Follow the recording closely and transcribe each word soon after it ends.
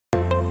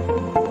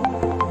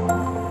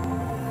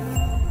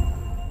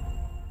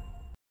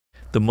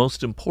The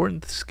most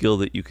important skill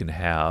that you can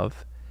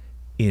have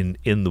in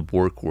the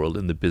work world,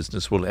 in the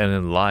business world, and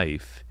in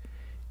life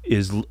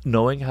is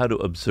knowing how to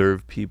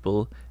observe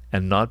people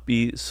and not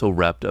be so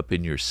wrapped up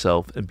in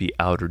yourself and be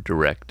outer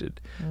directed.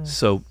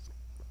 So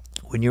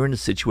when you're in a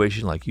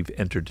situation like you've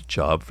entered a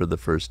job for the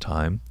first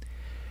time,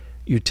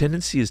 your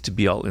tendency is to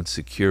be all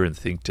insecure and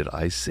think, did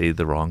I say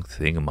the wrong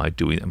thing? Am I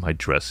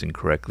dressing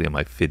correctly? Am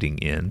I fitting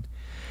in?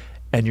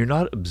 And you're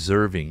not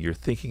observing, you're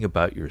thinking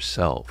about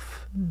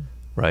yourself,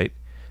 right?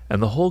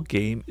 And the whole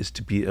game is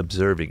to be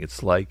observing.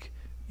 It's like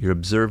you're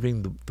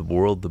observing the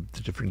world,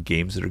 the different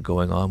games that are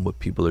going on, what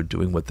people are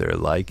doing, what they're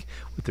like,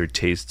 what their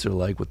tastes are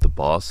like, what the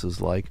boss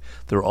is like.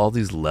 There are all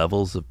these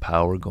levels of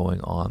power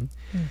going on.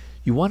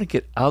 You want to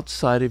get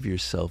outside of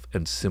yourself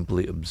and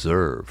simply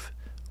observe,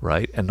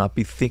 right? And not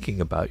be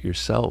thinking about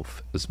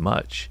yourself as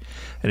much.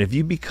 And if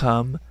you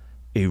become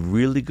a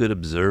really good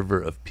observer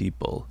of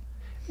people,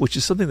 which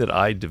is something that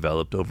I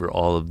developed over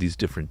all of these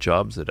different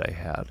jobs that I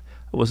had.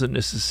 I wasn't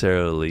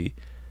necessarily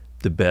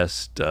the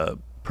best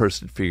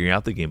person figuring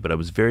out the game, but I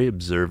was very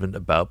observant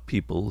about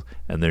people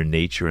and their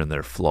nature and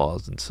their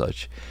flaws and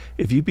such.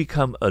 If you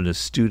become an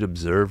astute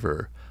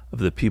observer of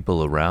the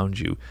people around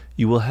you,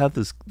 you will have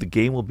this, the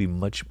game will be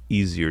much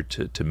easier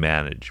to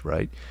manage,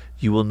 right?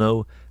 You will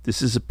know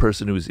this is a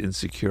person who is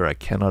insecure. I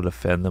cannot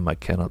offend them. I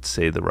cannot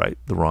say the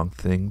wrong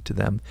thing to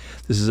them.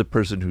 This is a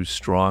person who's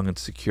strong and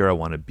secure. I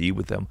want to be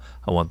with them.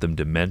 I want them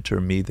to mentor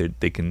me.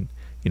 They can,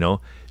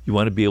 you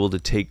want to be able to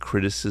take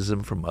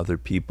criticism from other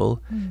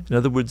people. In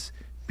other words,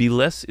 be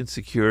less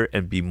insecure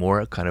and be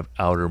more kind of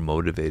outer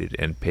motivated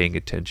and paying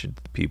attention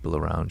to the people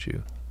around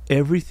you.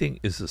 Everything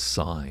is a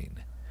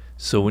sign.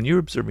 So when you're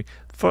observing,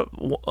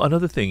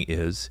 another thing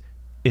is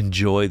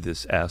enjoy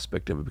this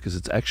aspect of it because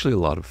it's actually a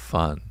lot of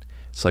fun.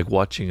 It's like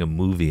watching a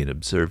movie and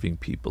observing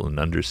people and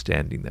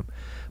understanding them.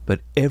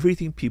 But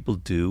everything people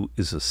do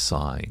is a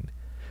sign.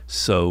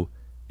 So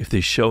if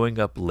they're showing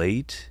up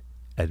late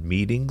at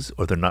meetings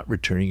or they're not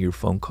returning your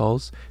phone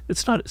calls,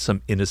 it's not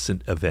some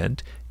innocent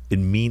event. It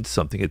means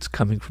something. It's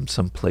coming from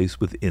some place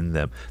within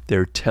them.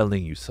 They're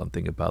telling you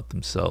something about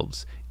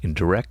themselves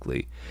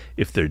indirectly.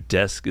 If their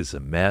desk is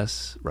a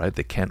mess, right,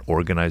 they can't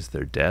organize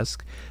their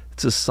desk,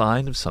 it's a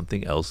sign of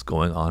something else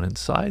going on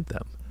inside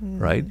them,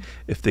 right?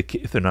 If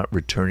they're not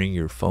returning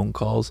your phone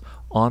calls,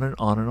 on and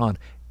on and on.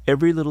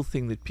 Every little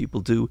thing that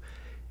people do.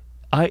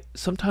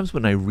 Sometimes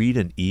when I read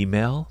an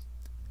email,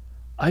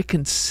 I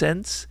can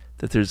sense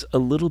that there's a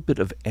little bit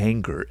of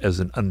anger as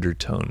an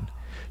undertone.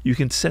 You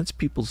can sense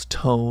people's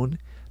tone,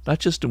 not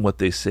just in what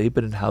they say,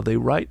 but in how they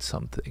write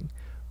something,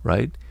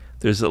 right?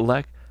 There's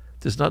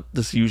not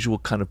this usual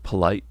kind of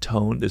polite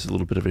tone. There's a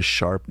little bit of a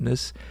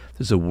sharpness.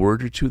 There's a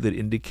word or two that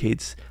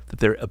indicates that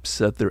they're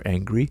upset, they're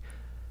angry.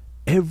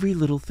 Every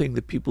little thing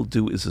that people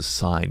do is a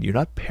sign. You're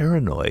not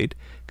paranoid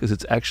because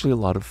it's actually a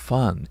lot of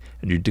fun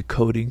and you're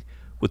decoding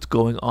what's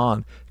going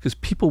on because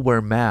people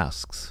wear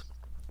masks.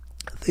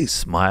 They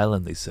smile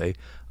and they say,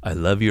 I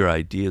love your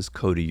ideas,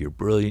 Codie, you're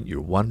brilliant,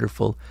 you're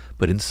wonderful,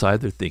 but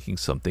inside they're thinking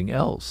something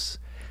else.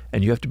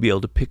 And you have to be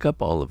able to pick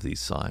up all of these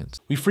signs.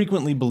 We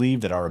frequently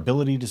believe that our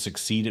ability to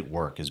succeed at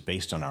work is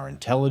based on our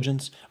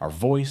intelligence, our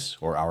voice,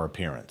 or our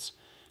appearance.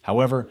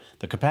 However,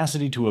 the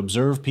capacity to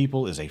observe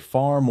people is a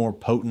far more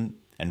potent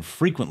and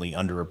frequently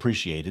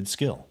underappreciated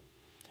skill.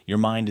 Your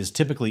mind is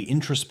typically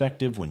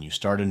introspective when you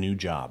start a new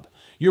job.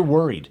 You're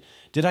worried.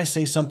 Did I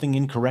say something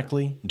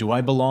incorrectly? Do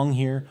I belong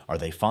here? Are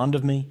they fond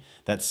of me?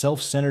 That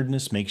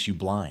self-centeredness makes you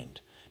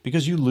blind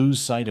because you lose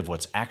sight of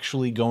what's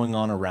actually going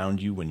on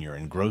around you when you're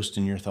engrossed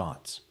in your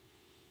thoughts.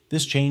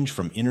 This change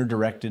from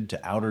inner-directed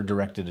to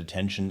outer-directed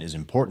attention is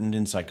important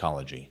in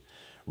psychology.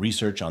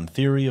 Research on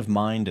theory of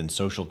mind and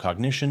social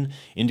cognition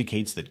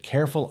indicates that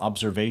careful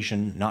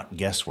observation, not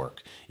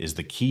guesswork, is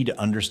the key to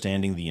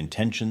understanding the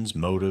intentions,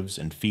 motives,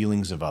 and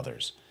feelings of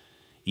others.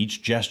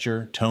 Each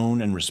gesture,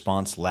 tone, and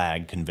response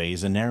lag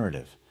conveys a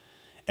narrative.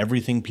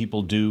 Everything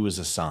people do is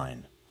a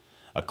sign.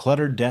 A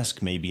cluttered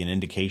desk may be an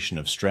indication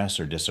of stress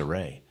or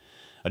disarray.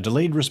 A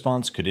delayed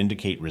response could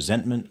indicate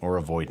resentment or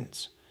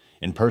avoidance.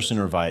 In person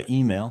or via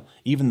email,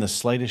 even the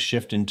slightest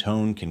shift in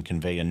tone can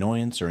convey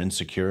annoyance or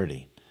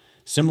insecurity.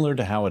 Similar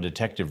to how a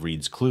detective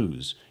reads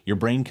clues, your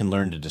brain can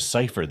learn to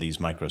decipher these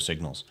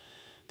microsignals.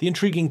 The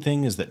intriguing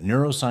thing is that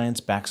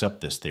neuroscience backs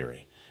up this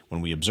theory.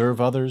 When we observe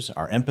others,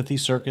 our empathy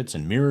circuits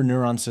and mirror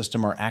neuron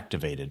system are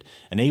activated,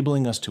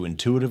 enabling us to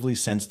intuitively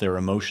sense their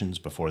emotions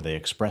before they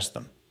express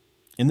them.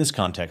 In this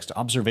context,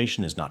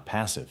 observation is not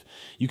passive.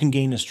 You can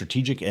gain a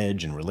strategic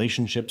edge in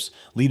relationships,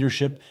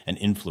 leadership, and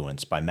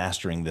influence by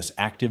mastering this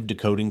active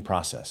decoding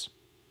process.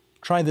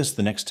 Try this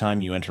the next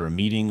time you enter a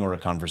meeting or a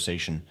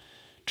conversation.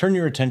 Turn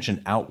your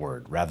attention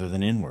outward rather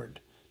than inward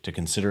to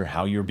consider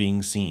how you're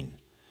being seen.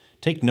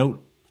 Take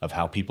note of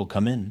how people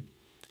come in,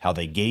 how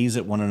they gaze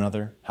at one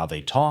another, how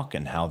they talk,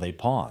 and how they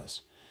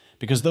pause.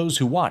 Because those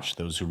who watch,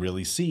 those who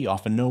really see,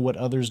 often know what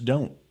others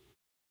don't.